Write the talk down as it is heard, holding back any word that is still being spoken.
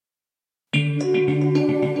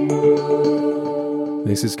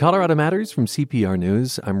This is Colorado Matters from CPR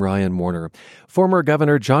News. I'm Ryan Warner. Former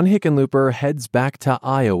Governor John Hickenlooper heads back to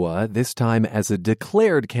Iowa, this time as a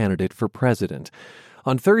declared candidate for president.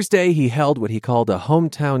 On Thursday, he held what he called a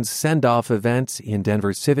hometown send-off event in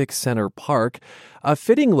Denver Civic Center Park, a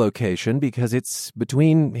fitting location because it's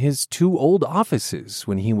between his two old offices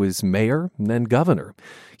when he was mayor and then governor.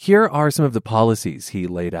 Here are some of the policies he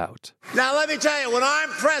laid out. Now, let me tell you, when I'm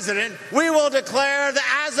president, we will declare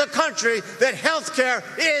that as a country that health care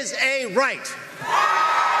is a right.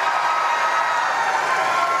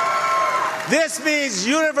 This means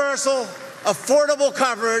universal, affordable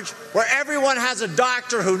coverage where everyone has a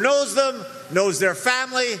doctor who knows them, knows their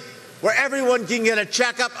family, where everyone can get a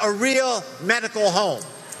checkup, a real medical home.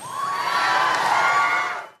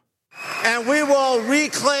 And we will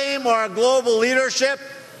reclaim our global leadership.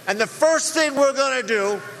 And the first thing we're going to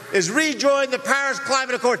do is rejoin the Paris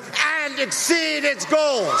Climate Accord and exceed its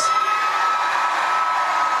goals.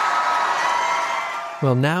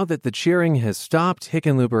 Well, now that the cheering has stopped,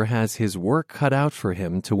 Hickenlooper has his work cut out for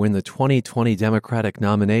him to win the 2020 Democratic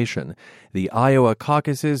nomination. The Iowa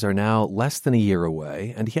caucuses are now less than a year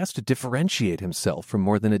away, and he has to differentiate himself from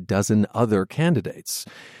more than a dozen other candidates.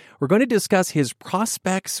 We're going to discuss his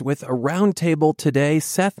prospects with a roundtable today.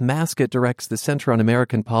 Seth Masket directs the Center on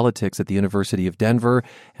American Politics at the University of Denver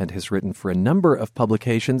and has written for a number of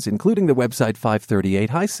publications, including the website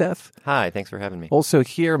 538. Hi, Seth. Hi, thanks for having me. Also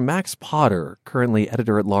here, Max Potter, currently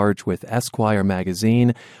editor-at-large with Esquire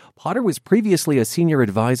magazine. Potter was previously a senior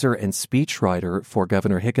advisor and speechwriter for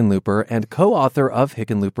Governor Hickenlooper and co-author of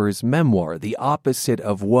Hickenlooper's memoir, The Opposite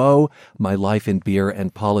of Woe, My Life in Beer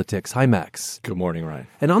and Politics. Hi, Max. Good morning, Ryan.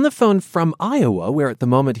 And on the phone from Iowa, where at the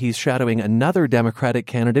moment he's shadowing another Democratic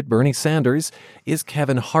candidate, Bernie Sanders, is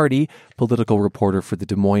Kevin Hardy, political reporter for the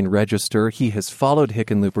Des Moines Register. He has followed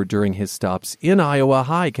Hickenlooper during his stops in Iowa.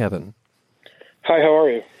 Hi, Kevin. Hi, how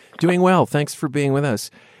are you? Doing well. Thanks for being with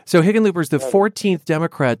us. So Hickenlooper's the 14th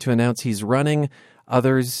Democrat to announce he's running.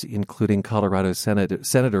 Others, including Colorado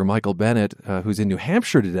Senator Michael Bennet, who's in New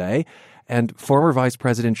Hampshire today, and former Vice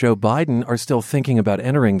President Joe Biden are still thinking about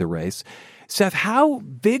entering the race. Seth, how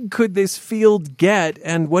big could this field get,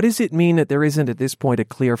 and what does it mean that there isn't at this point a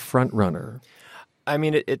clear front runner? I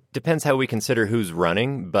mean, it depends how we consider who's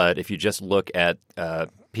running, but if you just look at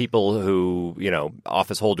people who,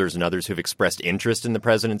 office holders and others who've expressed interest in the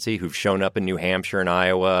presidency, who've shown up in New Hampshire and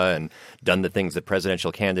Iowa and done the things that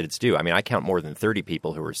presidential candidates do. I mean, I count more than 30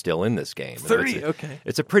 people who are still in this game. 30, okay.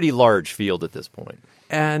 It's a pretty large field at this point.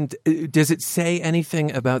 And does it say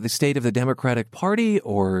anything about the state of the Democratic Party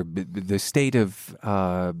or the state of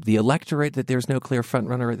the electorate that there's no clear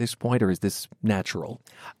frontrunner at this point, or is this natural?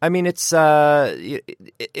 I mean, it's a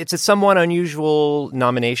somewhat unusual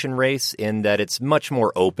nomination race in that it's much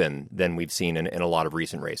more open than we've seen in a lot of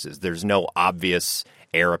recent races. There's no obvious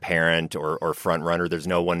heir apparent or front runner. There's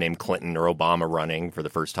no one named Clinton or Obama running for the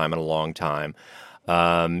first time in a long time.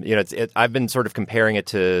 I've been sort of comparing it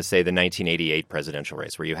to, say, the 1988 presidential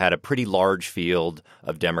race, where you had a pretty large field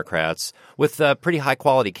of Democrats with pretty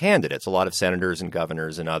high-quality candidates, a lot of senators and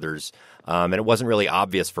governors and others, and it wasn't really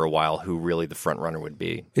obvious for a while who really the front runner would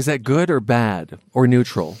be. Is that good or bad or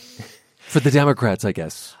neutral for the Democrats, I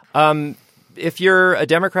guess? If you're a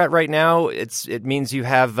Democrat right now, it means you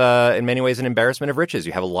have, in many ways, an embarrassment of riches.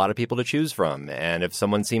 You have a lot of people to choose from, and if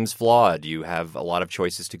someone seems flawed, you have a lot of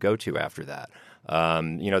choices to go to after that.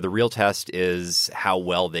 The real test is how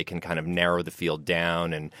well they can kind of narrow the field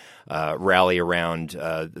down and rally around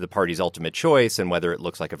the party's ultimate choice, and whether it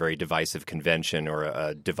looks like a very divisive convention or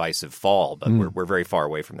a divisive fall. But we're very far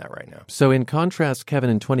away from that right now. So in contrast, Kevin,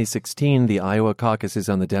 in 2016, the Iowa caucuses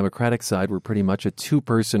on the Democratic side were pretty much a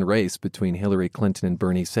two-person race between Hillary Clinton and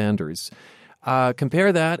Bernie Sanders.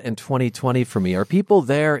 Compare that in 2020 for me. Are people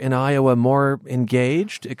there in Iowa more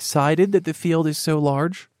engaged, excited that the field is so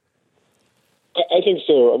large? I think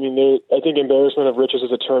so. I mean, I think embarrassment of riches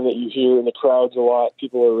is a term that you hear in the crowds a lot.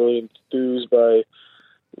 People are really enthused by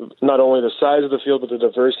not only the size of the field, but the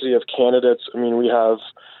diversity of candidates. I mean, we have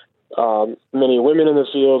many women in the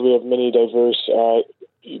field. We have many diverse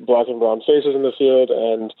black and brown faces in the field.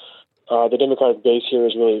 And the Democratic base here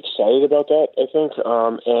is really excited about that, I think.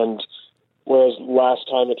 And whereas last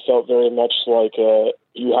time it felt very much like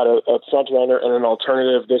you had a front runner and an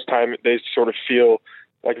alternative, this time they sort of feel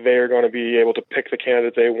like they are going to be able to pick the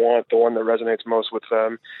candidate they want, the one that resonates most with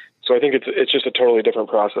them. So I think it's just a totally different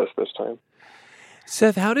process this time.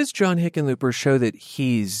 Seth, how does John Hickenlooper show that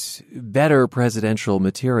he's better presidential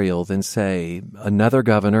material than, say, another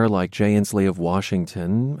governor like Jay Inslee of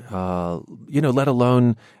Washington, let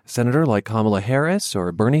alone a senator like Kamala Harris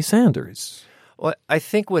or Bernie Sanders? Well, I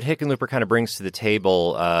think what Hickenlooper kind of brings to the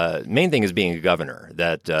table, main thing is being a governor.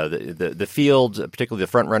 That the field, particularly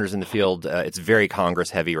the front runners in the field, it's very Congress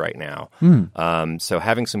heavy right now. So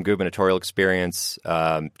having some gubernatorial experience,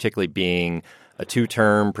 particularly being a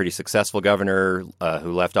 2-term, pretty successful governor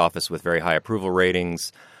who left office with very high approval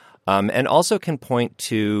ratings, and also can point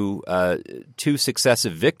to 2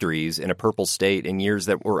 successive victories in a purple state in years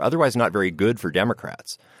that were otherwise not very good for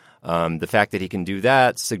Democrats. The fact that he can do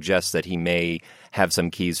that suggests that he may have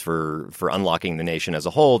some keys for unlocking the nation as a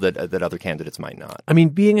whole that other candidates might not. I mean,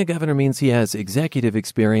 being a governor means he has executive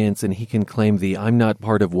experience and he can claim the "I'm not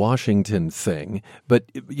part of Washington" thing. But,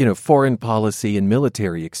 foreign policy and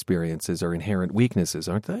military experiences are inherent weaknesses,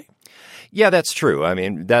 aren't they? Yeah, that's true. I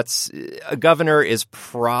mean, a governor is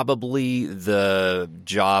probably the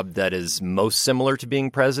job that is most similar to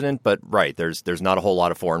being president. But right, there's not a whole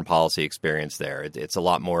lot of foreign policy experience there. It's a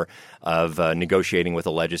lot more of negotiating with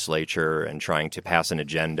the legislature and trying to pass an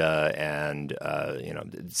agenda and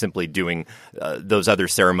simply doing those other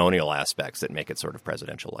ceremonial aspects that make it sort of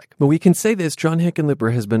presidential-like. Well, we can say this: John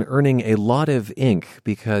Hickenlooper has been earning a lot of ink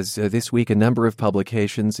because this week a number of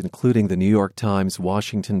publications, including the New York Times,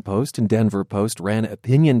 Washington Post, and Denver Post, ran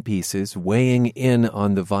opinion pieces weighing in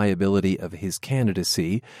on the viability of his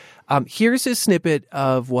candidacy. Here's a snippet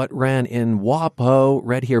of what ran in WAPO,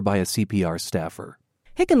 read here by a CPR staffer.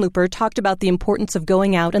 Hickenlooper talked about the importance of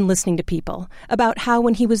going out and listening to people, about how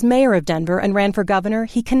when he was mayor of Denver and ran for governor,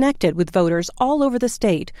 he connected with voters all over the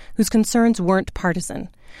state whose concerns weren't partisan.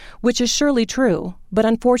 Which is surely true, but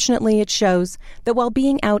unfortunately it shows that while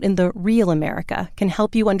being out in the real America can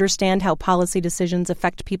help you understand how policy decisions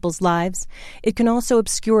affect people's lives, it can also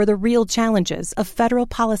obscure the real challenges of federal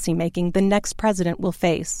policymaking the next president will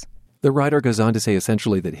face. The writer goes on to say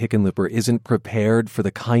essentially that Hickenlooper isn't prepared for the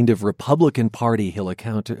kind of Republican Party he'll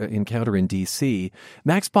encounter in D.C.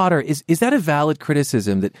 Max Potter, is that a valid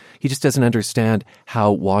criticism, that he just doesn't understand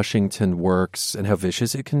how Washington works and how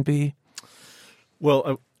vicious it can be?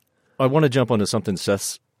 Well, I want to jump onto something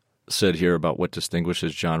Seth said here about what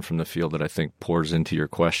distinguishes John from the field that I think pours into your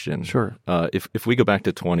question. Sure. If we go back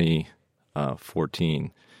to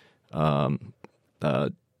 2014,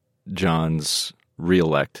 John's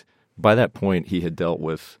reelect, by that point he had dealt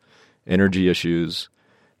with energy issues,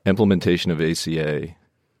 implementation of ACA,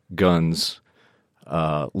 guns,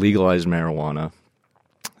 legalized marijuana.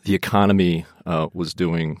 The economy was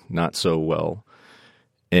doing not so well,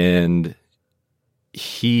 and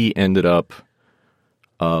he ended up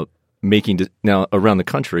now around the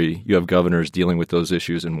country, you have governors dealing with those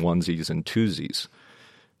issues in onesies and twosies.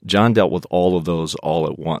 John dealt with all of those all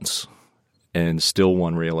at once and still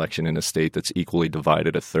won re-election in a state that's equally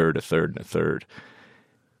divided, a third, and a third.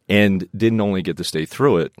 And didn't only get the state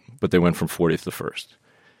through it, but they went from 40th to 1st.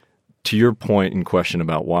 To your point in question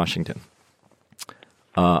about Washington,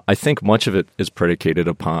 I think much of it is predicated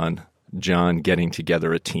upon John getting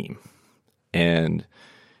together a team. And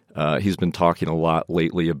he's been talking a lot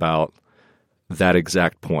lately about that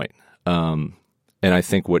exact point. And I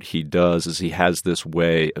think what he does is he has this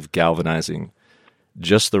way of galvanizing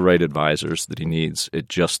just the right advisors that he needs at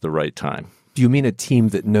just the right time. Do you mean a team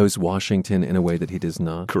that knows Washington in a way that he does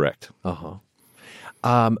not? Correct.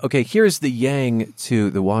 Okay, here's the yang to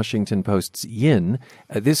the Washington Post's yin.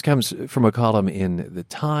 This comes from a column in the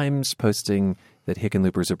Times posting that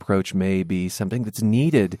Hickenlooper's approach may be something that's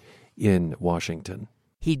needed in Washington.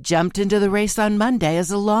 He jumped into the race on Monday as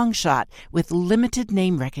a long shot with limited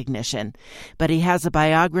name recognition, but he has a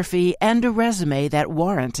biography and a resume that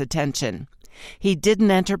warrant attention. He didn't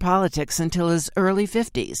enter politics until his early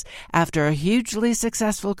 50s, after a hugely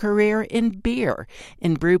successful career in beer,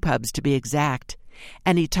 in brew pubs to be exact.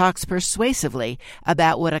 And he talks persuasively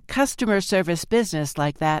about what a customer service business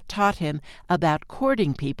like that taught him about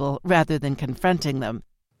courting people rather than confronting them.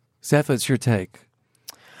 Seth, what's your take?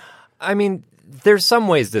 I mean, there's some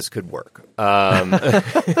ways this could work. At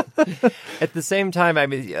the same time, I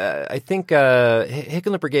mean, I think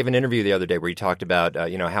Hickenlooper gave an interview the other day where he talked about,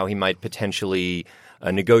 how he might potentially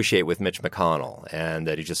negotiate with Mitch McConnell, and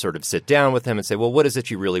that he just sort of sit down with him and say, well, what is it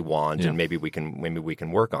you really want? Yeah. And maybe we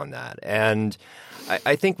can work on that. And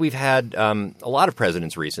I think we've had a lot of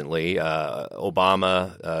presidents recently,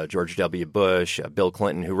 Obama, George W. Bush, Bill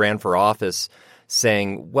Clinton, who ran for office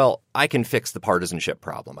saying, well, I can fix the partisanship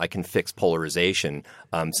problem. I can fix polarization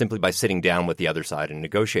simply by sitting down with the other side and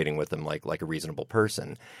negotiating with them like a reasonable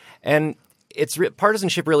person. And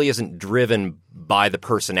partisanship really isn't driven by the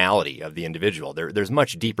personality of the individual. There's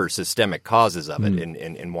much deeper systemic causes of it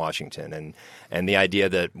in Washington. And the idea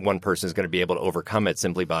that one person is going to be able to overcome it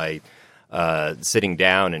simply by sitting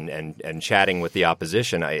down and chatting with the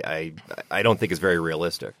opposition, I don't think is very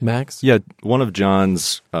realistic. Max? Yeah, one of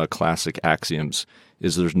John's classic axioms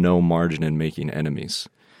is there's no margin in making enemies.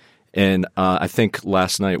 And I think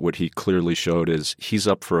last night what he clearly showed is he's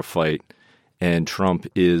up for a fight, and Trump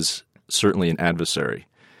is certainly an adversary.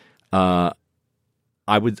 I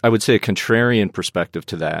would say a contrarian perspective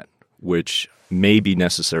to that, which may be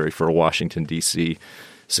necessary for a Washington, D.C.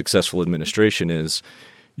 successful administration, is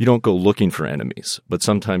you don't go looking for enemies, but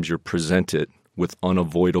sometimes you're presented with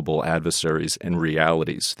unavoidable adversaries and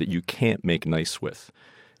realities that you can't make nice with.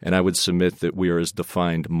 And I would submit that we are as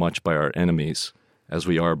defined much by our enemies as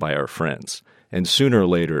we are by our friends. And sooner or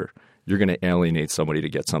later, you're going to alienate somebody to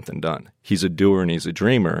get something done. He's a doer and he's a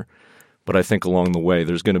dreamer, but I think along the way,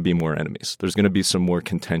 there's going to be more enemies. There's going to be some more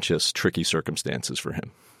contentious, tricky circumstances for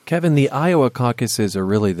him. Kevin, the Iowa caucuses are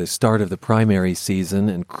really the start of the primary season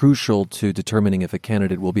and crucial to determining if a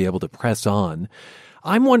candidate will be able to press on.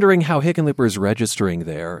 I'm wondering how Hickenlooper is registering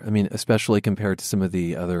there, especially compared to some of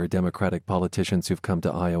the other Democratic politicians who've come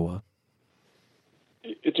to Iowa.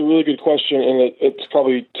 It's a really good question, and it's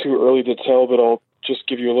probably too early to tell, but I'll just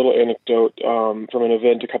give you a little anecdote from an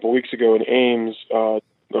event a couple weeks ago in Ames,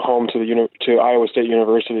 home to Iowa State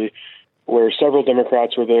University, where several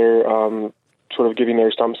Democrats were there sort of giving their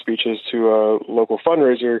stump speeches to a local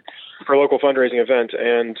fundraising event,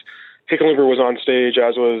 and Hickenlooper was on stage,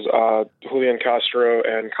 as was Julian Castro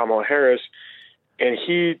and Kamala Harris, and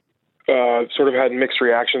he sort of had mixed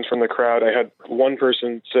reactions from the crowd. I had one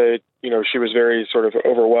person say, she was very sort of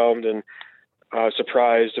overwhelmed and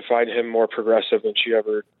surprised to find him more progressive than she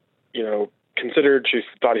ever, considered. She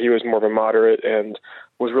thought he was more of a moderate and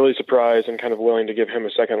was really surprised and kind of willing to give him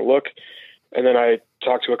a second look. And then I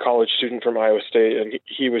talked to a college student from Iowa State, and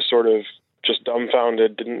he was sort of just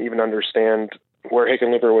dumbfounded, didn't even understand where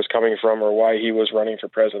Hickenlooper was coming from or why he was running for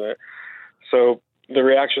president. So the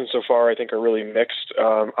reactions so far, I think, are really mixed.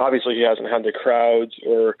 Obviously, he hasn't had the crowds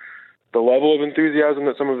or the level of enthusiasm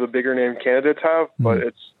that some of the bigger name candidates have, but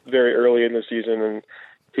it's very early in the season, and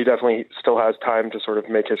he definitely still has time to sort of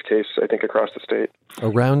make his case, I think, across the state.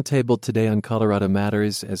 A roundtable today on Colorado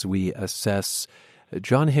Matters as we assess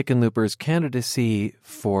John Hickenlooper's candidacy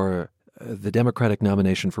for the Democratic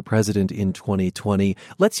nomination for president in 2020.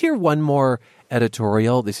 Let's hear one more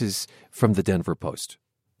editorial. This is from the Denver Post.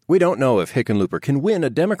 We don't know if Hickenlooper can win a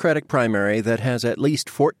Democratic primary that has at least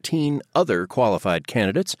 14 other qualified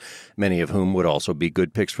candidates, many of whom would also be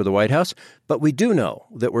good picks for the White House. But we do know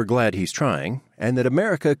that we're glad he's trying, and that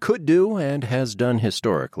America could do, and has done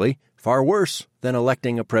historically, far worse than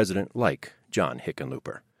electing a president like John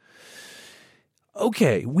Hickenlooper.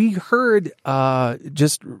 Okay, we heard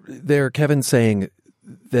just there Kevin saying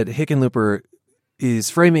that Hickenlooper is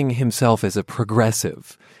framing himself as a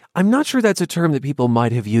progressive. I'm not sure that's a term that people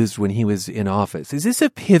might have used when he was in office. Is this a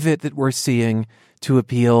pivot that we're seeing to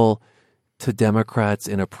appeal to Democrats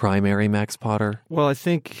in a primary, Max Potter? Well, I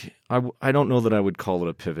think I don't know that I would call it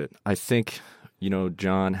a pivot. I think,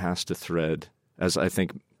 John has to thread, as I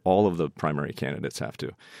think all of the primary candidates have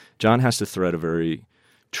to, John has to thread a very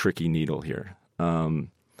tricky needle here.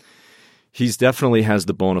 He's definitely has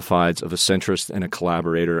the bona fides of a centrist and a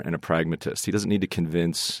collaborator and a pragmatist. He doesn't need to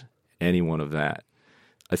convince anyone of that.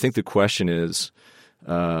 I think the question is,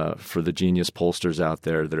 for the genius pollsters out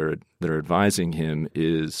there that are advising him,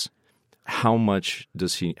 is how much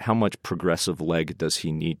progressive leg does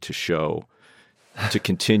he need to show to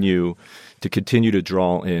continue to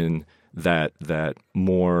draw in that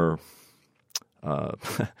more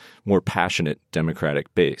more passionate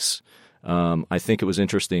Democratic base. I think it was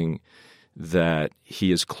interesting that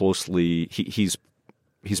he is closely he's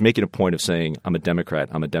making a point of saying, I'm a Democrat,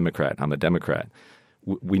 I'm a Democrat, I'm a Democrat.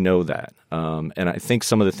 We know that. And I think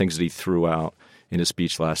some of the things that he threw out in his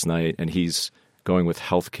speech last night, and he's going with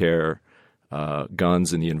healthcare,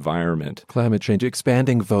 guns, and the environment. Climate change,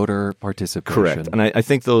 expanding voter participation. Correct. And I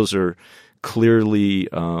think those are clearly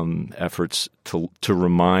efforts to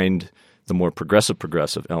remind the more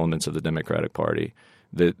progressive elements of the Democratic Party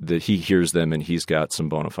that he hears them and he's got some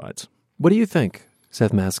bona fides. What do you think,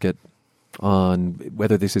 Seth Maskett, on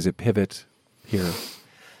whether this is a pivot here?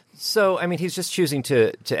 So, he's just choosing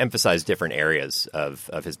to emphasize different areas of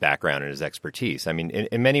his background and his expertise.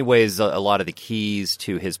 In many ways, a lot of the keys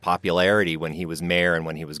to his popularity when he was mayor and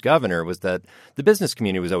when he was governor was that the business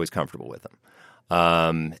community was always comfortable with him.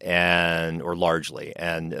 Or largely.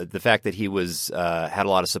 And the fact that he was had a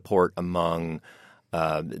lot of support among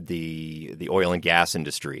the oil and gas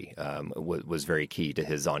industry was very key to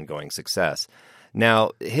his ongoing success.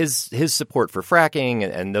 Now, his support for fracking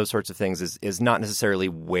and those sorts of things is not necessarily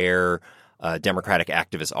where Democratic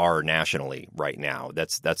activists are nationally right now.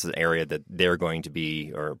 That's an area that they're going to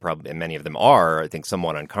be, or probably many of them are, I think,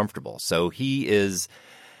 somewhat uncomfortable. So he is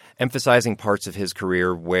emphasizing parts of his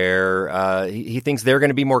career where he thinks they're going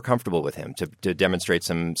to be more comfortable with him to demonstrate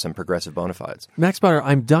some progressive bona fides. Max Potter,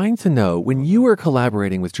 I'm dying to know, when you were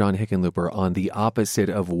collaborating with John Hickenlooper on The Opposite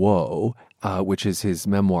of Woe, which is his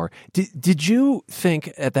memoir, did you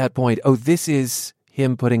think at that point, oh, this is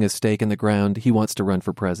him putting a stake in the ground, he wants to run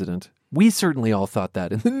for president? We certainly all thought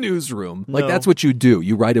that in the newsroom. Like, that's what you do.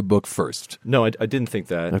 You write a book first. No, I didn't think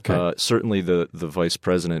that. Okay. Certainly the vice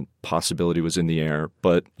president possibility was in the air.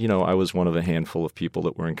 But, I was one of a handful of people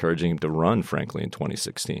that were encouraging him to run, frankly, in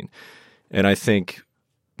 2016. And I think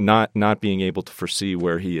not being able to foresee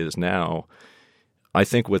where he is now, I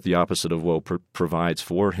think what The Opposite of Woe provides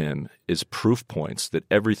for him is proof points that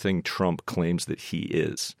everything Trump claims that he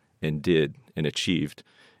is and did and achieved,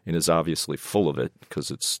 and is obviously full of it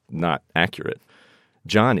because it's not accurate.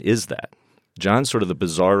 John is that. John's sort of the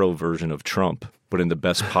bizarro version of Trump, but in the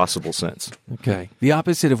best possible sense. Okay. The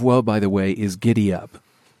Opposite of Woe, by the way, is Giddy Up.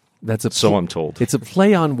 So I'm told. It's a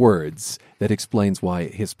play on words that explains why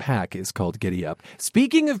his PAC is called Giddy Up.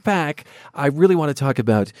 Speaking of PAC, I really want to talk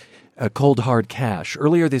about cold hard cash.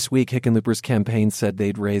 Earlier this week, Hickenlooper's campaign said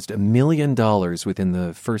they'd raised $1 million within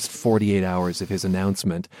the first 48 hours of his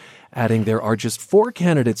announcement, adding there are just 4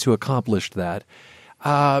 candidates who accomplished that.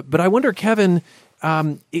 But I wonder, Kevin,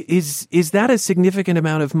 is that a significant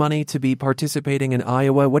amount of money to be participating in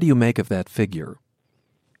Iowa? What do you make of that figure?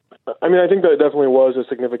 I mean, I think that definitely was a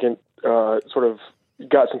significant sort of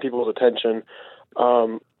got some people's attention.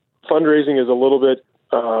 Fundraising is a little bit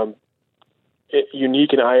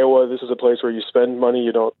unique in Iowa. This is a place where you spend money.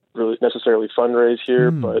 You don't really necessarily fundraise here,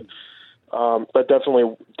 but that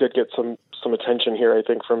definitely did get some attention here, I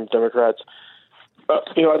think, from Democrats.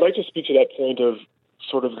 I'd like to speak to that point of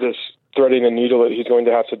sort of this threading the needle that he's going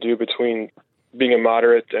to have to do between being a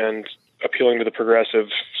moderate and appealing to the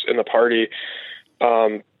progressives in the party.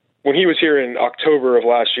 When he was here in October of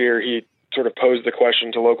last year, he sort of posed the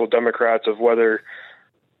question to local Democrats of whether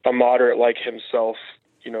a moderate like himself,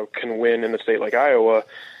 can win in a state like Iowa.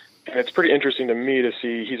 And it's pretty interesting to me to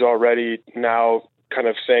see he's already now kind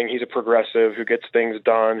of saying he's a progressive who gets things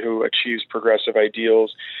done, who achieves progressive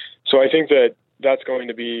ideals. So I think that that's going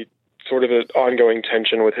to be sort of an ongoing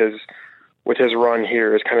tension with his run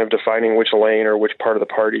here, is kind of defining which lane or which part of the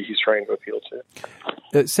party he's trying to appeal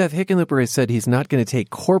to. Seth Hickenlooper has said he's not going to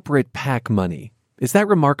take corporate PAC money. Is that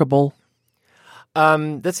remarkable?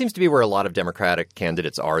 That seems to be where a lot of Democratic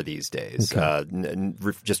candidates are these days,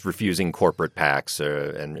 just refusing corporate PACs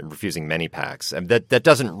and refusing many PACs. And that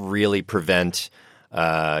doesn't really prevent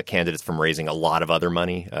candidates from raising a lot of other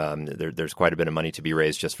money. There's quite a bit of money to be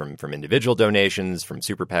raised just from individual donations, from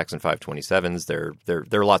super PACs and 527s.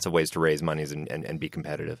 There are lots of ways to raise monies and be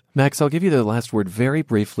competitive. Max, I'll give you the last word very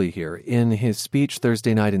briefly here. In his speech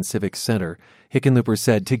Thursday night in Civic Center, Hickenlooper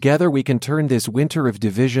said, "Together we can turn this winter of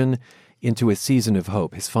division into a season of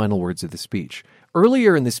hope," his final words of the speech.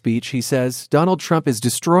 Earlier in the speech, he says, Donald Trump is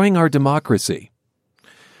destroying our democracy.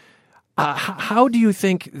 How do you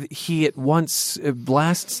think he at once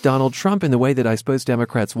blasts Donald Trump in the way that I suppose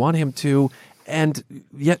Democrats want him to, and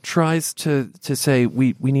yet tries to say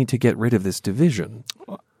we need to get rid of this division?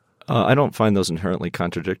 I don't find those inherently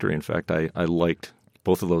contradictory. In fact, I liked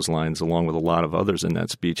both of those lines along with a lot of others in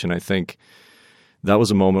that speech, and I think that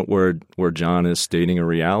was a moment where John is stating a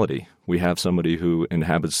reality. We have somebody who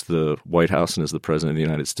inhabits the White House and is the president of the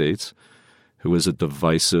United States, who is a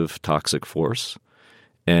divisive, toxic force,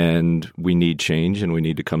 and we need change and we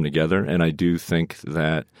need to come together. And I do think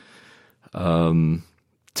that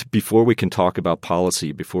before we can talk about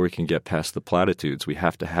policy, before we can get past the platitudes, we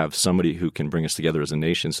have to have somebody who can bring us together as a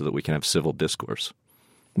nation so that we can have civil discourse.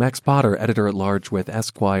 Max Potter, editor-at-large with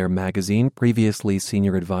Esquire magazine, previously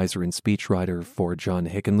senior advisor and speechwriter for John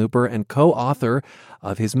Hickenlooper, and co-author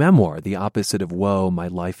of his memoir, The Opposite of Woe, My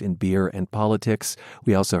Life in Beer and Politics.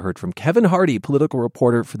 We also heard from Kevin Hardy, political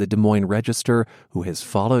reporter for the Des Moines Register, who has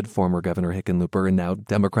followed former Governor Hickenlooper and now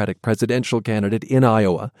Democratic presidential candidate in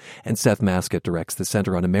Iowa. And Seth Maskett directs the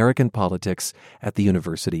Center on American Politics at the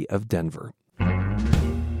University of Denver.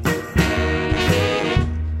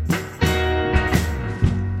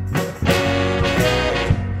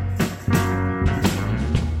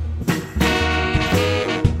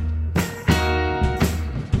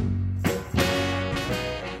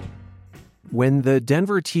 When the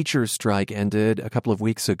Denver teachers' strike ended a couple of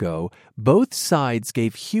weeks ago, both sides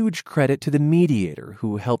gave huge credit to the mediator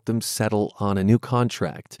who helped them settle on a new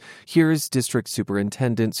contract. Here's District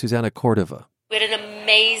Superintendent Susana Cordova. We had an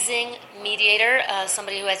amazing mediator,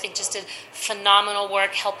 somebody who I think just did phenomenal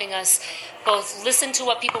work helping us both listen to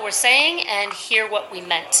what people were saying and hear what we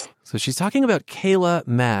meant. So she's talking about Kayla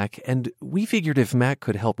Mack, and we figured if Mack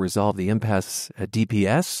could help resolve the impasse at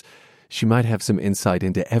DPS, she might have some insight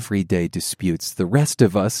into everyday disputes the rest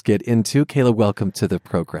of us get into. Kayla, welcome to the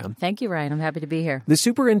program. Thank you, Ryan. I'm happy to be here. The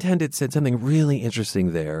superintendent said something really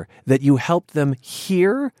interesting there, that you helped them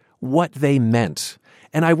hear what they meant.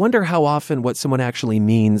 And I wonder how often what someone actually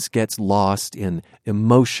means gets lost in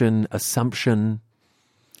emotion, assumption.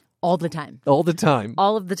 All the time. All the time.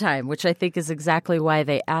 All of the time, which I think is exactly why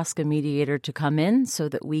they ask a mediator to come in so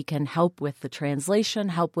that we can help with the translation,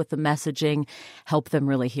 help with the messaging, help them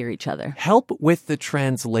really hear each other. Help with the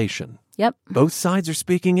translation. Yep. Both sides are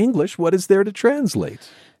speaking English. What is there to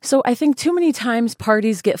translate? So I think too many times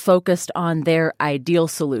parties get focused on their ideal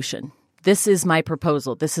solution. This is my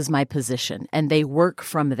proposal. This is my position. And they work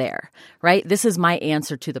from there, right? This is my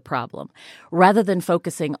answer to the problem. Rather than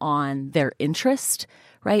focusing on their interest,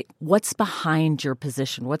 right? What's behind your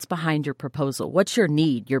position? What's behind your proposal? What's your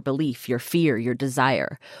need, your belief, your fear, your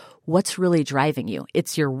desire? What's really driving you?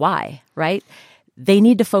 It's your why, right? They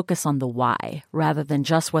need to focus on the why rather than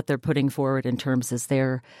just what they're putting forward in terms as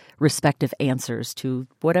their respective answers to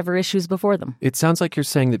whatever issues before them. It sounds like you're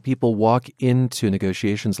saying that people walk into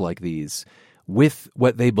negotiations like these with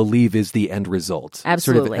what they believe is the end result.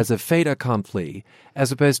 Absolutely. Sort of as a fait accompli,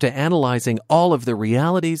 as opposed to analyzing all of the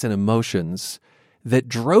realities and emotions that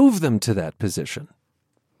drove them to that position.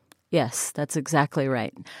 Yes, that's exactly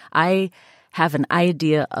right. I have an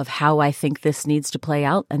idea of how I think this needs to play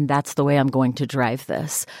out, and that's the way I'm going to drive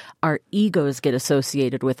this. Our egos get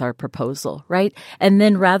associated with our proposal, right? And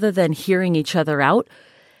then rather than hearing each other out,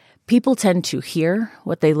 people tend to hear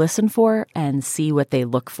what they listen for and see what they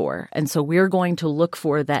look for. And so we're going to look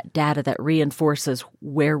for that data that reinforces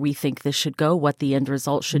where we think this should go, what the end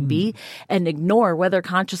result should be, and ignore, whether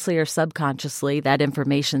consciously or subconsciously, that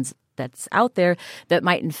information's that's out there that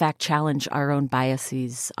might in fact challenge our own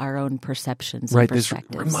biases, our own perceptions and perspectives.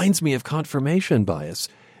 This reminds me of confirmation bias.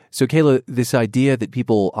 So, Kayla, this idea that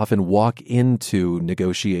people often walk into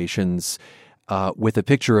negotiations with a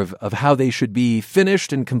picture of how they should be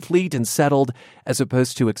finished and complete and settled, as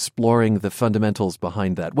opposed to exploring the fundamentals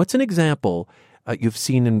behind that. What's an example you've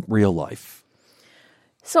seen in real life?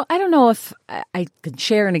 So I don't know if I can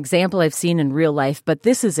share an example I've seen in real life, but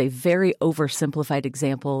this is a very oversimplified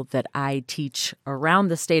example that I teach around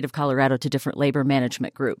the state of Colorado to different labor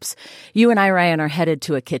management groups. You and I, Ryan, are headed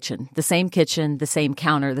to a kitchen, the same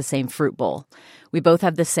counter, the same fruit bowl. We both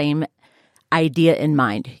have the same idea in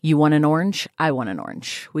mind. You want an orange? I want an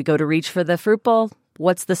orange. We go to reach for the fruit bowl.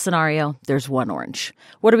 What's the scenario? There's one orange.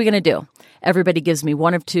 What are we going to do? Everybody gives me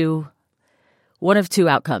one of two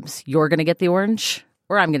outcomes. You're going to get the orange,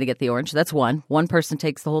 or I'm going to get the orange. That's one. One person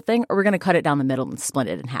takes the whole thing, or we're going to cut it down the middle and split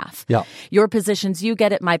it in half. Yeah. Your positions, you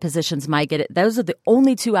get it. My positions, my get it. Those are the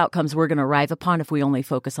only two outcomes we're going to arrive upon if we only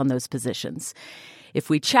focus on those positions. If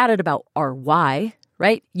we chatted about our why,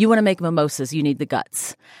 right? You want to make mimosas, you need the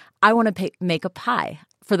guts. I want to make a pie.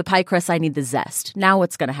 For the pie crust, I need the zest. Now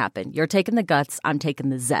what's going to happen? You're taking the guts, I'm taking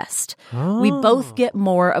the zest. Oh. We both get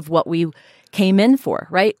more of what we came in for,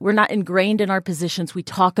 right? We're not ingrained in our positions. We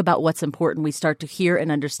talk about what's important. We start to hear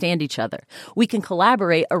and understand each other. We can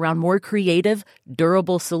collaborate around more creative,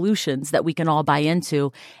 durable solutions that we can all buy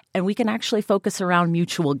into, and we can actually focus around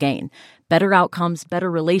mutual gain. Better outcomes,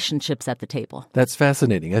 better relationships at the table. That's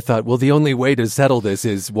fascinating. I thought, well, the only way to settle this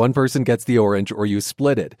is one person gets the orange or you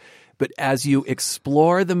split it. But as you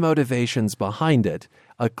explore the motivations behind it,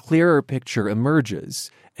 a clearer picture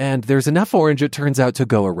emerges. And there's enough orange, it turns out, to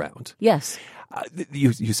go around. Yes.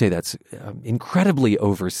 You say that's incredibly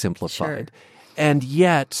oversimplified. Sure. And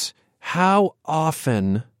yet, how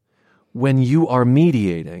often when you are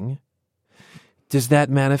mediating, does that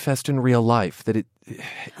manifest in real life? That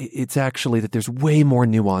it's actually that there's way more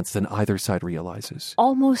nuance than either side realizes?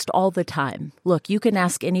 Almost all the time. Look, you can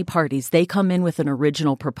ask any parties. They come in with an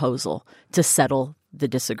original proposal to settle the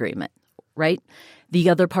disagreement, right? The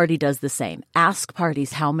other party does the same. Ask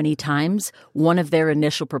parties how many times one of their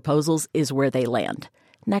initial proposals is where they land.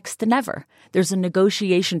 Next to never. There's a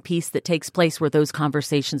negotiation piece that takes place where those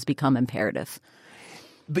conversations become imperative.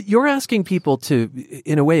 But you're asking people to,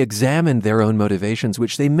 in a way, examine their own motivations,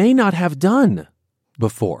 which they may not have done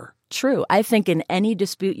before. True. I think in any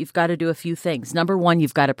dispute, you've got to do a few things. Number one,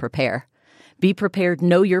 you've got to prepare. Be prepared,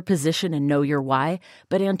 know your position and know your why,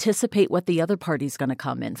 but anticipate what the other party's going to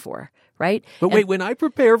come in for, right? But wait, when I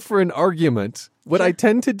prepare for an argument, what I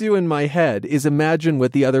tend to do in my head is imagine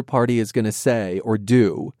what the other party is going to say or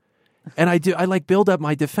do. And I build up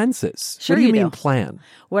my defenses. Sure, what do you you mean do. plan?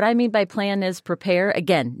 What I mean by plan is prepare.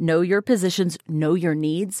 Again, know your positions, know your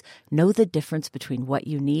needs, know the difference between what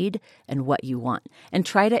you need and what you want, and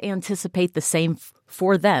try to anticipate the same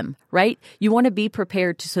for them, right? You want to be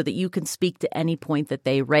prepared so that you can speak to any point that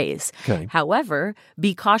they raise. Okay. However,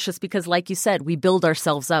 be cautious because, like you said, we build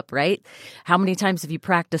ourselves up, right? How many times have you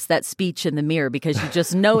practiced that speech in the mirror because you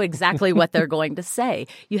just know exactly what they're going to say?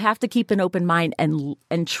 You have to keep an open mind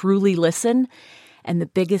and truly listen. And the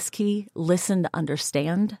biggest key, listen to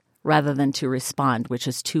understand rather than to respond, which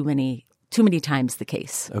is too many times the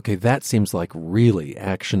case. Okay, that seems like really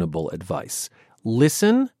actionable advice.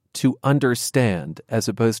 Listen to understand as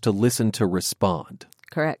opposed to listen to respond.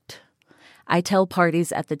 Correct. I tell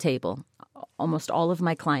parties at the table, almost all of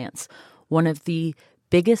my clients, one of the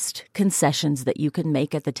biggest concessions that you can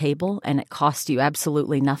make at the table, and it costs you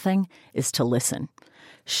absolutely nothing, is to listen.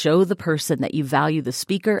 Show the person that you value the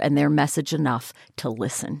speaker and their message enough to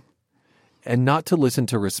listen. And not to listen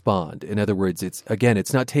to respond. In other words, it's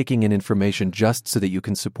not taking in information just so that you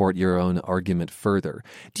can support your own argument further.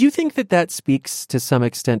 Do you think that speaks to some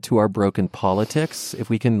extent to our broken politics? If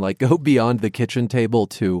we can go beyond the kitchen table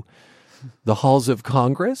to the halls of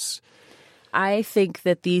Congress? I think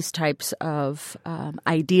that these types of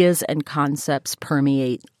ideas and concepts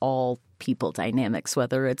permeate all people dynamics,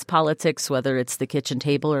 whether it's politics, whether it's the kitchen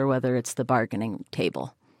table, or whether it's the bargaining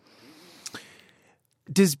table.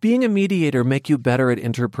 Does being a mediator make you better at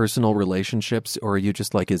interpersonal relationships, or are you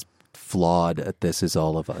just as flawed at this as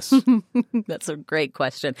all of us? That's a great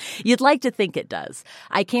question. You'd like to think it does.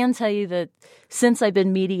 I can tell you that since I've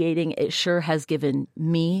been mediating, it sure has given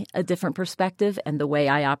me a different perspective and the way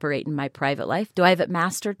I operate in my private life. Do I have it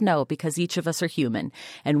mastered? No, because each of us are human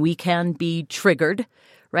and we can be triggered,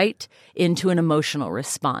 right, into an emotional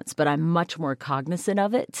response. But I'm much more cognizant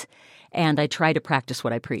of it, and I try to practice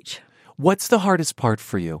what I preach. What's the hardest part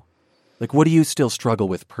for you? What do you still struggle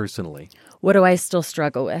with personally? What do I still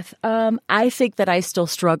struggle with? I think that I still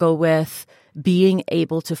struggle with being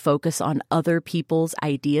able to focus on other people's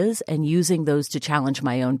ideas and using those to challenge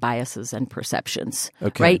my own biases and perceptions.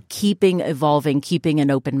 Okay. Right? Keeping evolving, keeping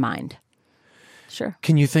an open mind. Sure.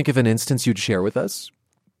 Can you think of an instance you'd share with us?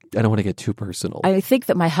 I don't want to get too personal. I think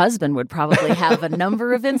that my husband would probably have a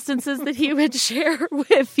number of instances that he would share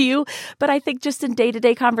with you. But I think just in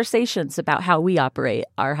day-to-day conversations about how we operate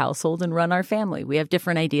our household and run our family, we have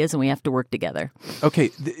different ideas and we have to work together. Okay,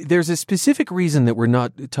 there's a specific reason that we're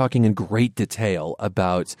not talking in great detail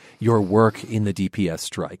about your work in the DPS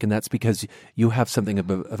strike, and that's because you have something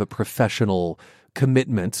of a professional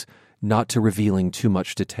commitment not to revealing too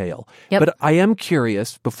much detail. Yep. But I am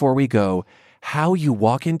curious, before we go, how you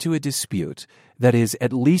walk into a dispute that is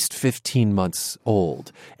at least 15 months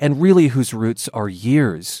old and really whose roots are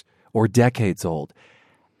years or decades old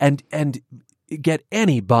and get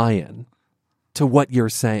any buy-in to what you're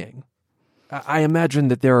saying. I imagine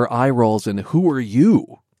that there are eye rolls and who are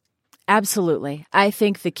you? Absolutely. I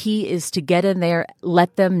think the key is to get in there,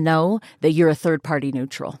 let them know that you're a third-party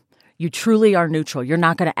neutral. You truly are neutral. You're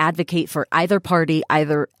not going to advocate for either party,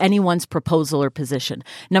 either anyone's proposal or position.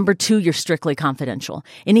 Number two, you're strictly confidential.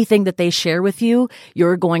 Anything that they share with you,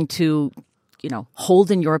 you're going to,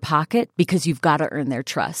 hold in your pocket because you've got to earn their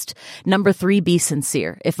trust. Number three, be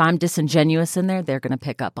sincere. If I'm disingenuous in there, they're going to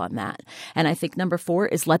pick up on that. And I think number four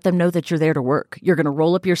is let them know that you're there to work. You're going to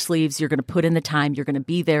roll up your sleeves. You're going to put in the time. You're going to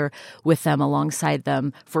be there with them, alongside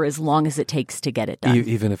them for as long as it takes to get it done.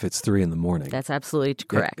 Even if it's 3 a.m. That's absolutely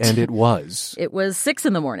correct. And it was. It was 6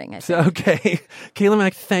 a.m, I think. Okay. Kayla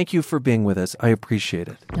Mack, thank you for being with us. I appreciate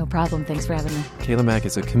it. No problem. Thanks for having me. Kayla Mack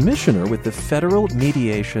is a commissioner with the Federal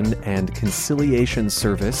Mediation and Conciliation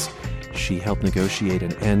Service. She helped negotiate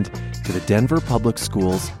an end to the Denver Public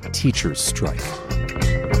Schools teachers' strike.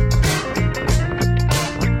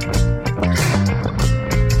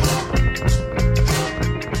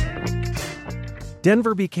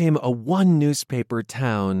 Denver became a one-newspaper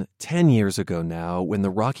town 10 years ago now when the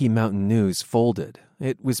Rocky Mountain News folded.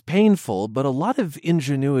 It was painful, but a lot of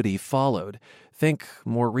ingenuity followed. Think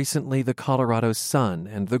more recently the Colorado Sun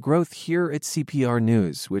and the growth here at CPR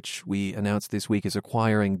News, which we announced this week is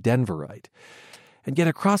acquiring Denverite. And yet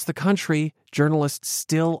across the country, journalists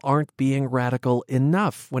still aren't being radical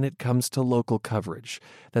enough when it comes to local coverage.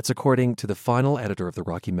 That's according to the final editor of the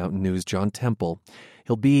Rocky Mountain News, John Temple.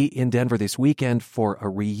 He'll be in Denver this weekend for a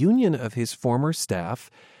reunion of his former staff.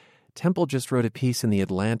 Temple just wrote a piece in The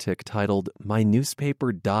Atlantic titled, "My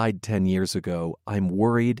Newspaper Died 10 Years Ago. I'm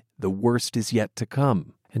Worried the Worst Is Yet to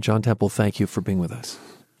Come." And John Temple, thank you for being with us.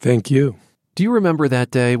 Thank you. Do you remember that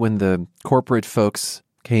day when the corporate folks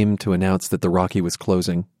came to announce that the Rocky was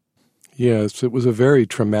closing? Yes, it was a very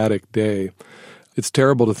traumatic day. It's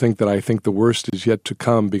terrible to think that I think the worst is yet to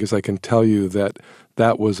come, because I can tell you that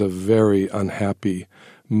that was a very unhappy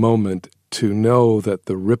moment, to know that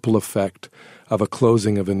the ripple effect of a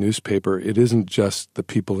closing of a newspaper, it isn't just the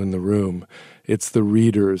people in the room. It's the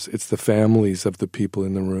readers. It's the families of the people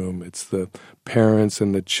in the room. It's the parents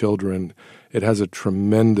and the children. It has a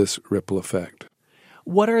tremendous ripple effect.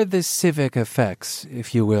 What are the civic effects,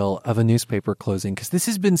 if you will, of a newspaper closing? Because this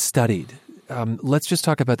has been studied. Let's just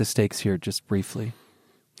talk about the stakes here just briefly.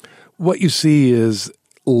 What you see is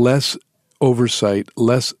less oversight,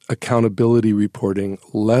 less accountability reporting,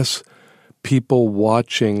 less people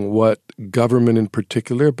watching what government in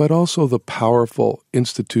particular, but also the powerful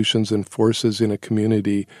institutions and forces in a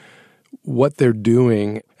community, what they're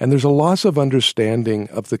doing. And there's a loss of understanding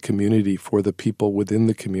of the community for the people within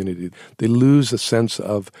the community. They lose a sense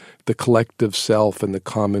of the collective self and the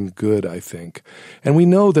common good, I think. And we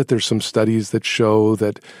know that there's some studies that show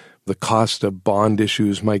that the cost of bond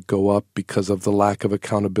issues might go up because of the lack of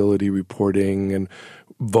accountability reporting, and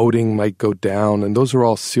voting might go down, and those are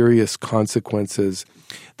all serious consequences.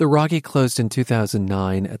 The Rocky closed in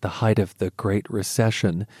 2009 at the height of the Great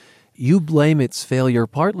Recession. You blame its failure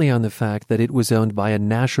partly on the fact that it was owned by a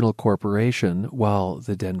national corporation, while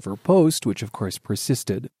the Denver Post, which of course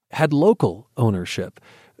persisted, had local ownership.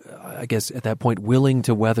 I guess at that point willing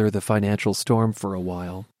to weather the financial storm for a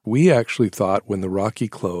while. We actually thought when the Rocky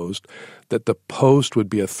closed that the Post would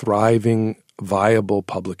be a thriving, viable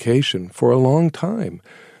publication for a long time.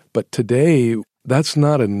 But today, that's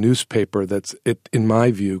not a newspaper that's, in my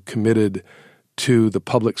view, committed to the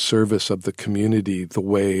public service of the community the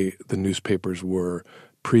way the newspapers were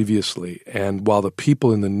previously. And while the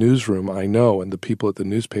people in the newsroom, I know, and the people at the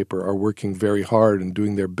newspaper are working very hard and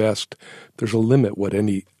doing their best, there's a limit what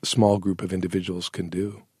any small group of individuals can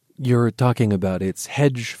do. You're talking about its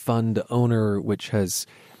hedge fund owner, which has,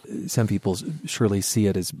 some people surely see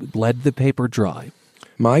it as bled the paper dry.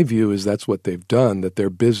 My view is that's what they've done, that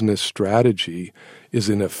their business strategy is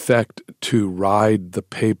in effect to ride the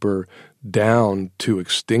paper down to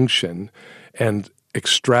extinction and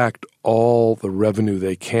extract all the revenue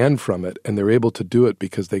they can from it. And they're able to do it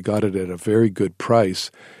because they got it at a very good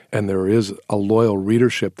price, and there is a loyal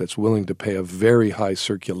readership that's willing to pay a very high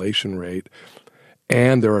circulation rate.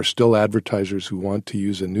 And there are still advertisers who want to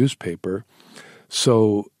use a newspaper.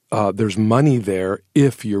 So there's money there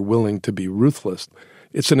if you're willing to be ruthless.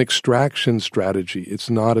 It's an extraction strategy. It's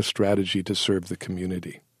not a strategy to serve the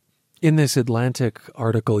community. In this Atlantic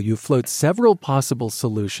article, you float several possible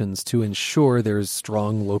solutions to ensure there's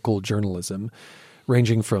strong local journalism,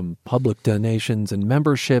 ranging from public donations and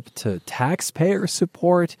membership to taxpayer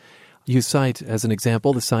support. You cite, as an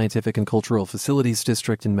example, the Scientific and Cultural Facilities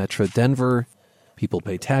District in Metro Denver. People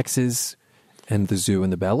pay taxes, and the zoo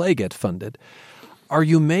and the ballet get funded. Are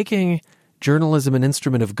you making journalism an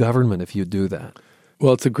instrument of government if you do that?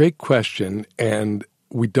 Well, it's a great question, and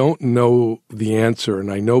we don't know the answer,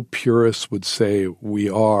 and I know purists would say we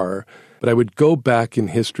are, but I would go back in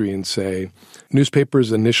history and say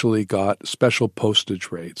newspapers initially got special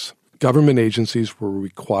postage rates. Government agencies were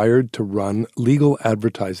required to run legal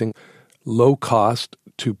advertising, low cost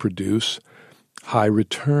to produce, high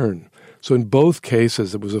return. So in both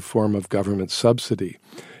cases, it was a form of government subsidy.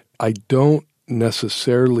 I don't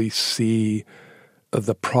necessarily see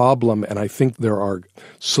the problem, and I think there are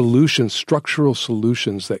solutions, structural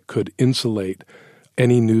solutions that could insulate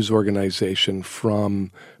any news organization from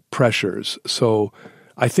pressures. So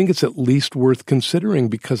I think it's at least worth considering,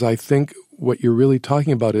 because I think what you're really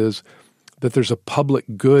talking about is that there's a public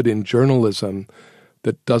good in journalism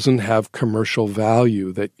that doesn't have commercial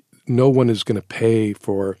value, that no one is going to pay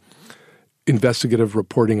for investigative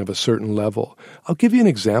reporting of a certain level. I'll give you an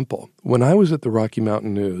example. When I was at the Rocky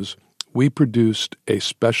Mountain News, we produced a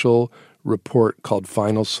special report called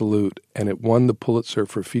Final Salute, and it won the Pulitzer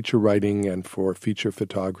for feature writing and for feature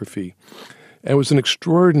photography. And it was an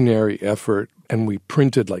extraordinary effort, and we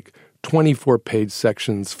printed like 24-page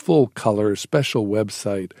sections, full color, special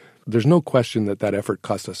website. There's no question that that effort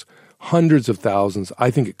cost us hundreds of thousands.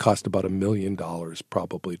 I think it cost about $1 million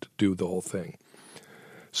probably to do the whole thing.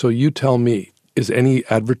 So you tell me, is any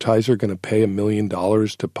advertiser going to pay $1 million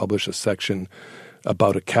to publish a section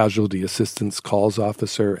about a casualty assistance calls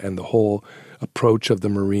officer and the whole approach of the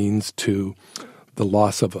Marines to the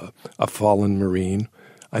loss of a fallen Marine?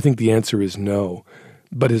 I think the answer is no.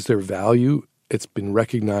 But is there value? It's been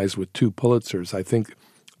recognized with 2 Pulitzers. I think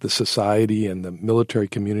the society and the military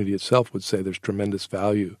community itself would say there's tremendous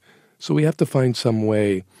value. So we have to find some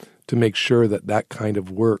way to make sure that that kind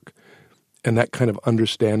of work and that kind of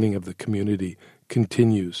understanding of the community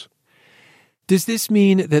continues. Does this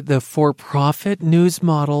mean that the for-profit news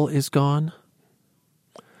model is gone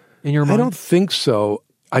in your mind? I don't think so.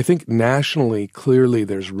 I think nationally, clearly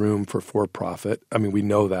there's room for for-profit. I mean, we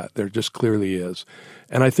know that. There just clearly is.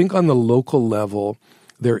 And I think on the local level,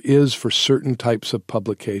 there is for certain types of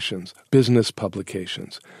publications, business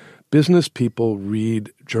publications. Business people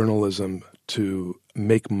read journalism to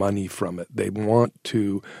make money from it. They want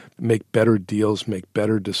to make better deals, make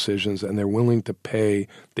better decisions, and they're willing to pay.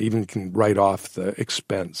 They even can write off the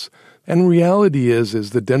expense. And reality is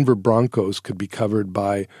the Denver Broncos could be covered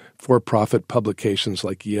by for-profit publications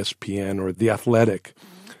like ESPN or The Athletic.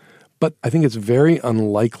 But I think it's very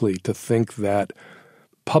unlikely to think that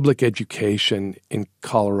public education in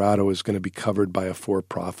Colorado is going to be covered by a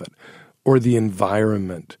for-profit, or the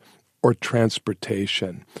environment, or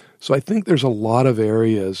transportation. So I think there's a lot of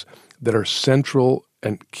areas that are central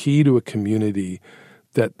and key to a community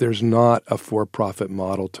that there's not a for-profit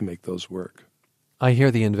model to make those work. I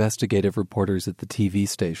hear the investigative reporters at the TV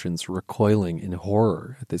stations recoiling in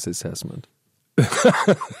horror at this assessment.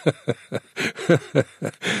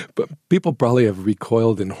 But people probably have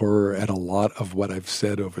recoiled in horror at a lot of what I've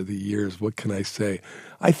said over the years. What can I say?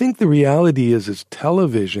 I think the reality is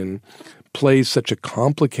television plays such a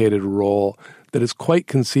complicated role that it's quite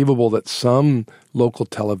conceivable that some local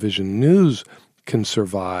television news can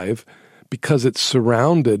survive because it's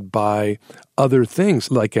surrounded by other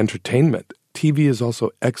things like entertainment. TV is also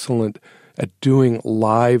excellent at doing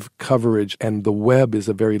live coverage, and the web is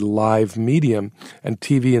a very live medium, and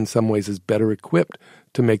TV in some ways is better equipped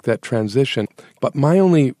to make that transition. But my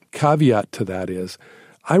only caveat to that is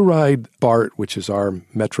I ride BART, which is our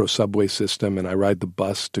metro subway system, and I ride the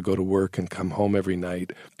bus to go to work and come home every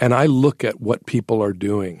night. And I look at what people are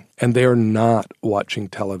doing, and they are not watching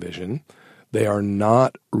television. They are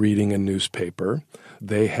not reading a newspaper.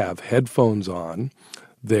 They have headphones on.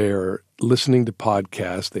 They're listening to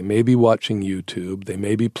podcasts. They may be watching YouTube. They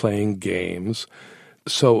may be playing games.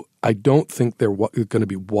 So I don't think they're going to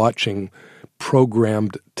be watching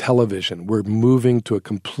programmed television. We're moving to a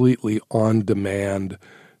completely on-demand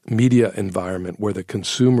media environment where the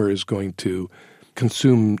consumer is going to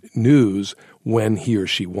consume news when he or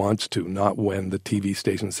she wants to, not when the TV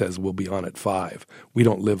station says we'll be on at 5. We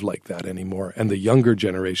don't live like that anymore, and the younger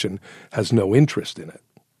generation has no interest in it.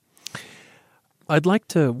 I'd like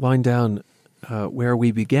to wind down where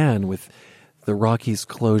we began with the Rockies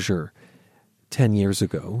closure 10 years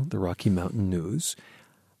ago, the Rocky Mountain News.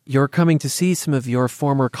 You're coming to see some of your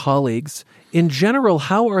former colleagues. In general,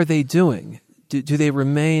 how are they doing? Do they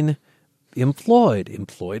remain employed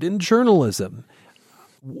in journalism?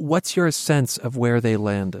 What's your sense of where they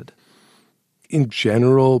landed? In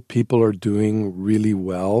general, people are doing really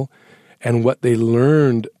well. And what they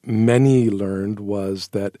learned, many learned, was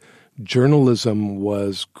that journalism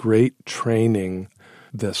was great training.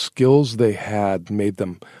 The skills they had made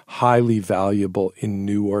them highly valuable in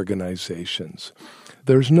new organizations.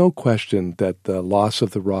 There's no question that the loss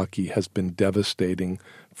of the Rocky has been devastating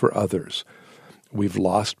for others. We've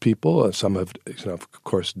lost people. Some have, of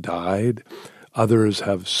course, died. Others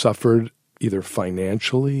have suffered either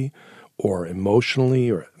financially or emotionally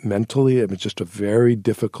or mentally. It was just a very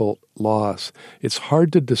difficult loss. It's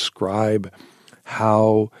hard to describe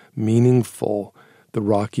how meaningful the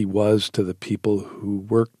Rocky was to the people who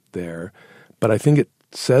worked there. But I think it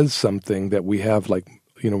says something that we have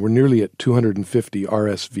we're nearly at 250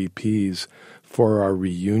 RSVPs for our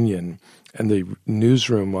reunion, and the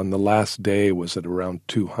newsroom on the last day was at around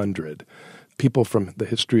 200. People from the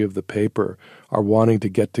history of the paper are wanting to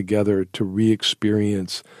get together to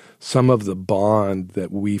re-experience some of the bond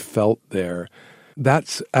that we felt there.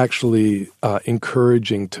 That's actually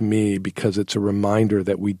encouraging to me because it's a reminder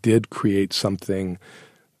that we did create something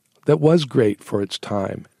that was great for its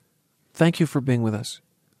time. Thank you for being with us.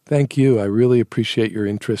 Thank you. I really appreciate your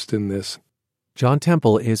interest in this. John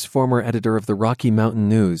Temple is former editor of the Rocky Mountain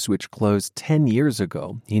News, which closed 10 years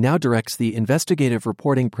ago. He now directs the investigative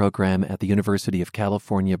reporting program at the University of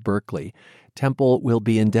California, Berkeley. Temple will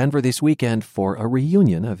be in Denver this weekend for a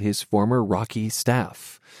reunion of his former Rocky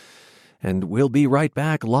staff. And we'll be right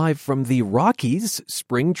back live from the Rockies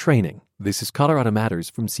spring training. This is Colorado Matters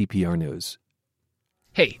from CPR News.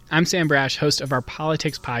 Hey, I'm Sam Brash, host of our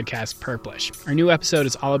politics podcast, Purplish. Our new episode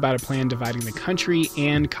is all about a plan dividing the country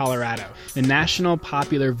and Colorado, the National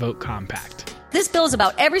Popular Vote Compact. This bill is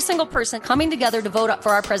about every single person coming together to vote up for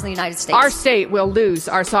our President of the United States. Our state will lose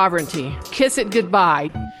our sovereignty. Kiss it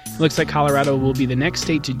goodbye. Looks like Colorado will be the next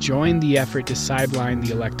state to join the effort to sideline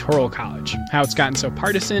the Electoral College, how it's gotten so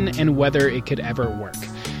partisan, and whether it could ever work.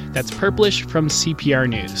 That's Purplish from CPR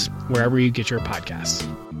News, wherever you get your podcasts.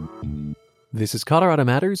 This is Colorado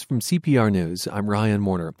Matters from CPR News. I'm Ryan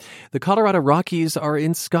Warner. The Colorado Rockies are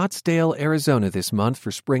in Scottsdale, Arizona this month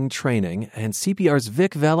for spring training, and CPR's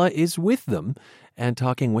Vic Vela is with them and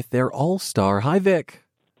talking with their all-star. Hi, Vic.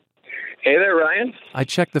 Hey there, Ryan. I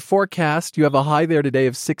checked the forecast. You have a high there today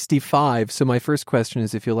of 65, so my first question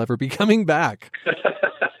is if you'll ever be coming back.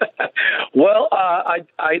 Well,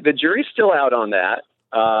 the jury's still out on that.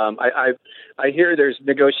 I hear there's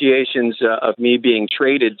negotiations of me being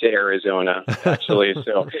traded to Arizona, actually.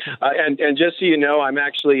 So, and just so you know, I'm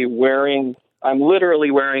literally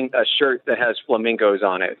wearing a shirt that has flamingos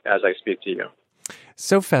on it as I speak to you.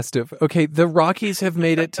 So festive. Okay, the Rockies have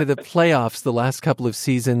made it to the playoffs the last couple of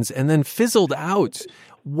seasons and then fizzled out.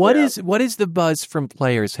 What is the buzz from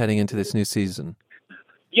players heading into this new season?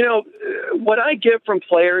 You know, what I get from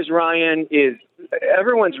players, Ryan, is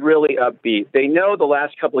everyone's really upbeat. They know the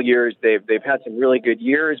last couple of years they've had some really good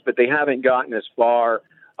years, but they haven't gotten as far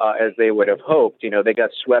as they would have hoped. You know, they got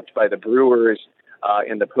swept by the Brewers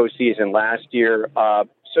in the postseason last year.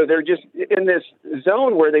 So they're just in this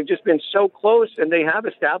zone where they've just been so close, and they have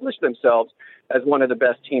established themselves as one of the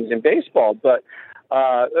best teams in baseball. But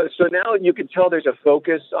so now you can tell there's a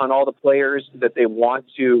focus on all the players that they want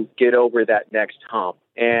to get over that next hump.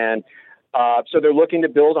 And so they're looking to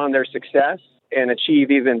build on their success and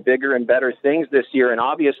achieve even bigger and better things this year. And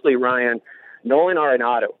obviously, Ryan, Nolan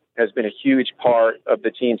Arenado has been a huge part of the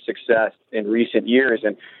team's success in recent years.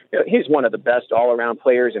 And you know, he's one of the best all-around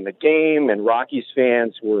players in the game, and Rockies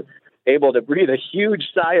fans were able to breathe a huge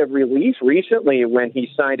sigh of relief recently when he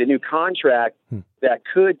signed a new contract that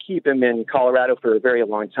could keep him in Colorado for a very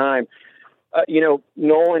long time. You know,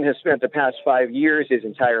 Nolan has spent the past 5 years, his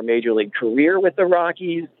entire major league career with the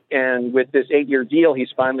Rockies, and with this 8-year deal, he's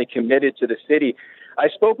finally committed to the city. I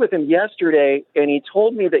spoke with him yesterday, and he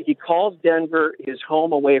told me that he calls Denver his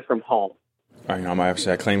home away from home. I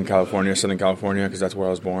claim California, Southern California, because that's where I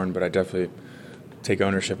was born, but I definitely take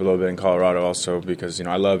ownership a little bit in Colorado also because, you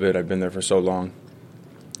know, I love it. I've been there for so long.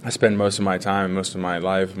 I spend most of my time, most of my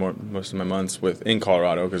life, most of my months in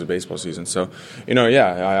Colorado because of baseball season. So, you know,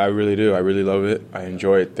 yeah, I really do. I really love it. I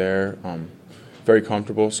enjoy it there. Very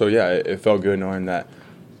comfortable. So, yeah, it felt good knowing that,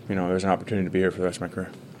 you know, there's an opportunity to be here for the rest of my career.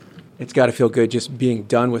 It's got to feel good just being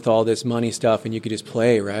done with all this money stuff and you could just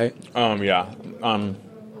play, right? Yeah.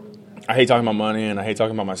 I hate talking about money and I hate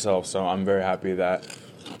talking about myself, so I'm very happy that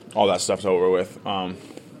all that stuff's over with. No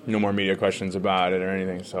more media questions about it or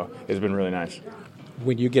anything, so it's been really nice.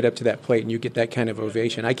 When you get up to that plate and you get that kind of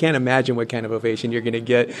ovation, I can't imagine what kind of ovation you're going to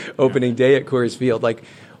get opening day at Coors Field. Like,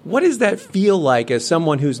 what does that feel like as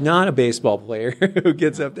someone who's not a baseball player who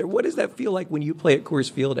gets up there? What does that feel like when you play at Coors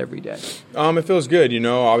Field every day? It feels good. You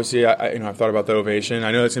know, obviously, I've thought about the ovation.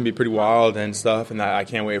 I know it's going to be pretty wild and stuff, and I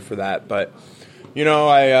can't wait for that. But, you know,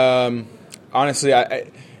 honestly,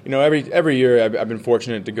 you know, every year I've been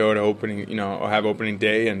fortunate to go to opening, you know, have opening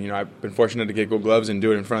day, and, you know, I've been fortunate to get gold gloves and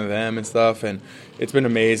do it in front of them and stuff, and it's been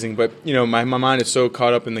amazing. But, you know, my mind is so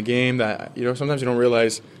caught up in the game that, you know, sometimes you don't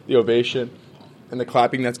realize the ovation and the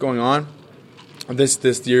clapping that's going on.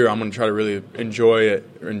 This year I'm going to try to really enjoy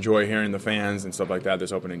hearing the fans and stuff like that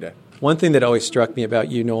this opening day. One thing that always struck me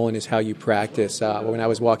about you, Nolan, is how you practice. When I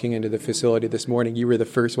was walking into the facility this morning, you were the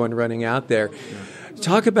first one running out there. Yeah.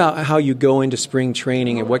 Talk about how you go into spring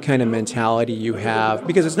training and what kind of mentality you have,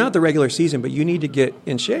 because it's not the regular season, but you need to get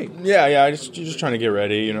in shape. Yeah, just trying to get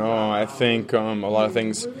ready. You know, I think a lot of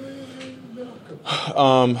things.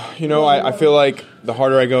 You know, I feel like the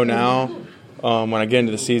harder I go now, when I get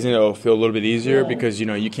into the season, it'll feel a little bit easier because, you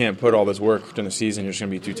know, you can't put all this work during the season. You're just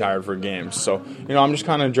going to be too tired for games. So, you know, I'm just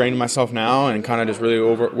kind of draining myself now and kind of just really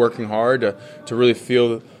working hard to really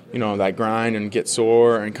feel, you know, that grind and get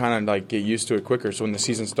sore and kind of like get used to it quicker. So when the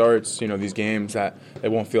season starts, you know, these games, that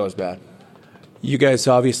it won't feel as bad. You guys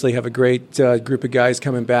obviously have a great group of guys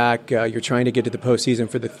coming back. You're trying to get to the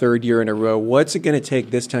postseason for the third year in a row. What's it going to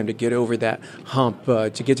take this time to get over that hump,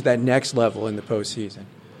 to get to that next level in the postseason?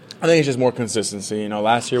 I think it's just more consistency. You know,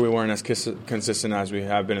 last year we weren't as consistent as we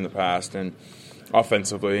have been in the past, and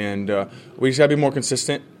offensively, and we just got to be more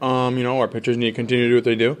consistent. You know, our pitchers need to continue to do what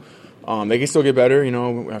they do. They can still get better. You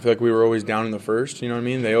know, I feel like we were always down in the first. You know what I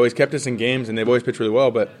mean? They always kept us in games, and they've always pitched really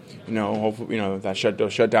well. But you know, hopefully, you know,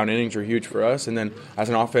 those shutdown innings are huge for us. And then as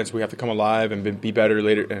an offense, we have to come alive and be better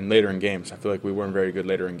later in games. I feel like we weren't very good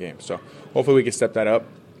later in games. So hopefully, we can step that up,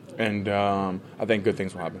 and I think good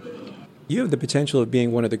things will happen. You have the potential of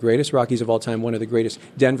being one of the greatest Rockies of all time, one of the greatest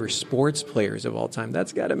Denver sports players of all time.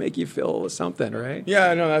 That's got to make you feel something, right?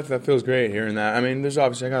 Yeah, no, that feels great hearing that. I mean, there's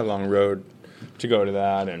obviously I got a long road to go to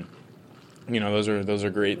that, and those are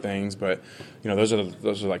great things, but those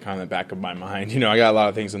are like kind of the back of my mind. I got a lot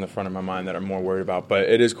of things in the front of my mind that I'm more worried about, but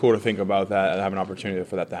it is cool to think about that and have an opportunity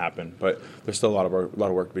for that to happen. But there's still a lot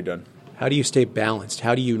of work to be done. How do you stay balanced?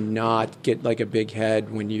 How do you not get like a big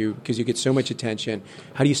head because you get so much attention?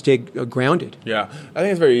 How do you stay grounded? Yeah, I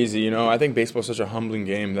think it's very easy. I think baseball is such a humbling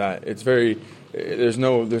game that it's very. There's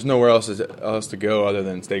nowhere else to go other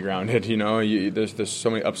than stay grounded. There's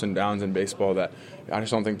so many ups and downs in baseball that I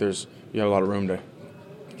just don't think you have a lot of room to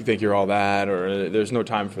think you're all that, or there's no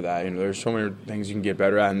time for that. There's so many things you can get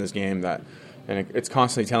better at in this game and it's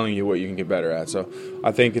constantly telling you what you can get better at. So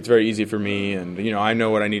I think it's very easy for me, and I know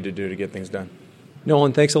what I need to do to get things done.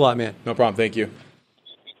 Nolan, thanks a lot, man. No problem. Thank you.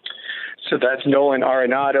 So that's Nolan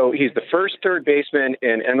Arenado. He's the first third baseman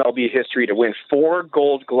in MLB history to win 4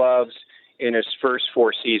 Gold Gloves in his first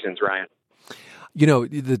 4 seasons, Ryan.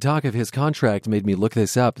 The talk of his contract made me look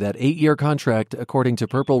this up. That 8-year contract, according to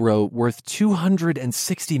Purple Row, worth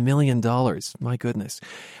 $260 million. My goodness.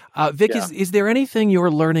 Vic, Yeah. is there anything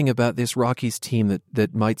you're learning about this Rockies team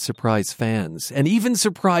that might surprise fans and even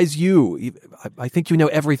surprise you? I think you know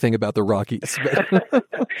everything about the Rockies.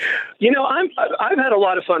 I've had a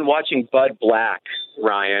lot of fun watching Bud Black,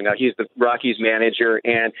 Ryan. He's the Rockies manager,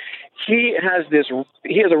 and he has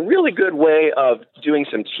a really good way of doing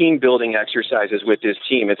some team building exercises with his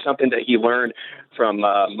team. It's something that he learned from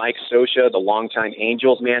Mike Scioscia, the longtime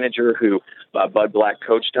Angels manager who Bud Black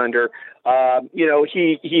coached under.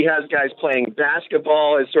 He has guys playing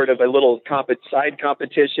basketball as sort of a little side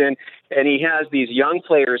competition, and he has these young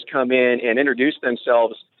players come in and introduce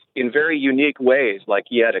themselves in very unique ways. Like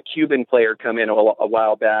he had a Cuban player come in a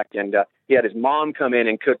while back, and he had his mom come in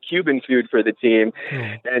and cook Cuban food for the team.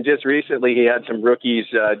 And just recently he had some rookies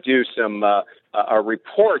do some a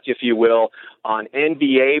report, if you will, on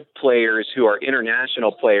NBA players who are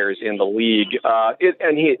international players in the league.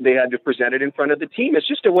 They had to present it in front of the team. It's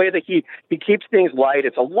just a way that he keeps things light.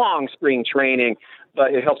 It's a long spring training,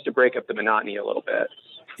 but it helps to break up the monotony a little bit.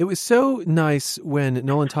 It was so nice when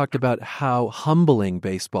Nolan talked about how humbling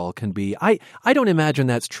baseball can be. I don't imagine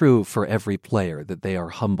that's true for every player, that they are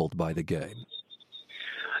humbled by the game.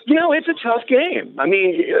 It's a tough game. I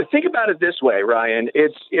mean, think about it this way, Ryan.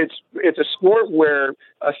 It's a sport where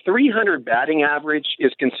a 300 batting average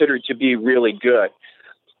is considered to be really good.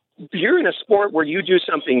 You're in a sport where you do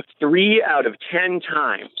something 3 out of 10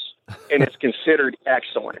 times, and it's considered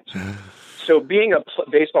excellent. So being a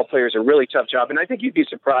baseball player is a really tough job, and I think you'd be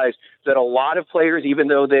surprised that a lot of players, even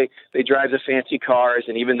though they drive the fancy cars,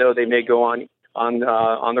 and even though they may go on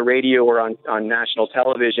the radio or on national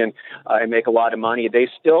television and make a lot of money, they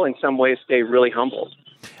still in some ways stay really humbled.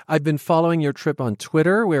 I've been following your trip on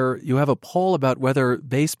Twitter, where you have a poll about whether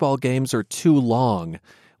baseball games are too long.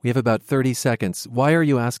 We have about 30 seconds. Why are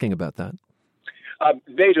you asking about that?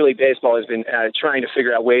 Major League Baseball has been trying to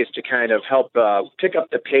figure out ways to kind of help pick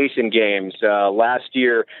up the pace in games. Last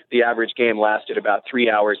year, the average game lasted about 3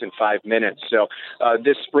 hours and 5 minutes. So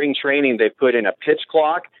this spring training, they put in a pitch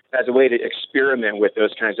clock as a way to experiment with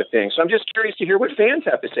those kinds of things. So I'm just curious to hear what fans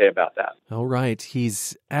have to say about that. All right.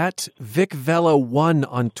 He's at VicVela1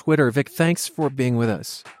 on Twitter. Vic, thanks for being with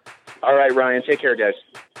us. All right, Ryan. Take care, guys.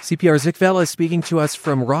 CPR's Vic Vela speaking to us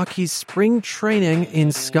from Rockies spring training in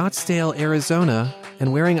Scottsdale, Arizona,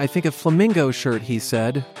 and wearing, I think, a flamingo shirt, he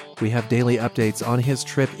said. We have daily updates on his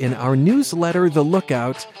trip in our newsletter, The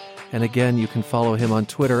Lookout. And again, you can follow him on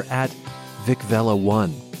Twitter at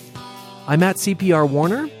VicVela1. I'm at CPR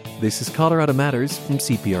Warner. This is Colorado Matters from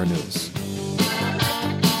CPR News.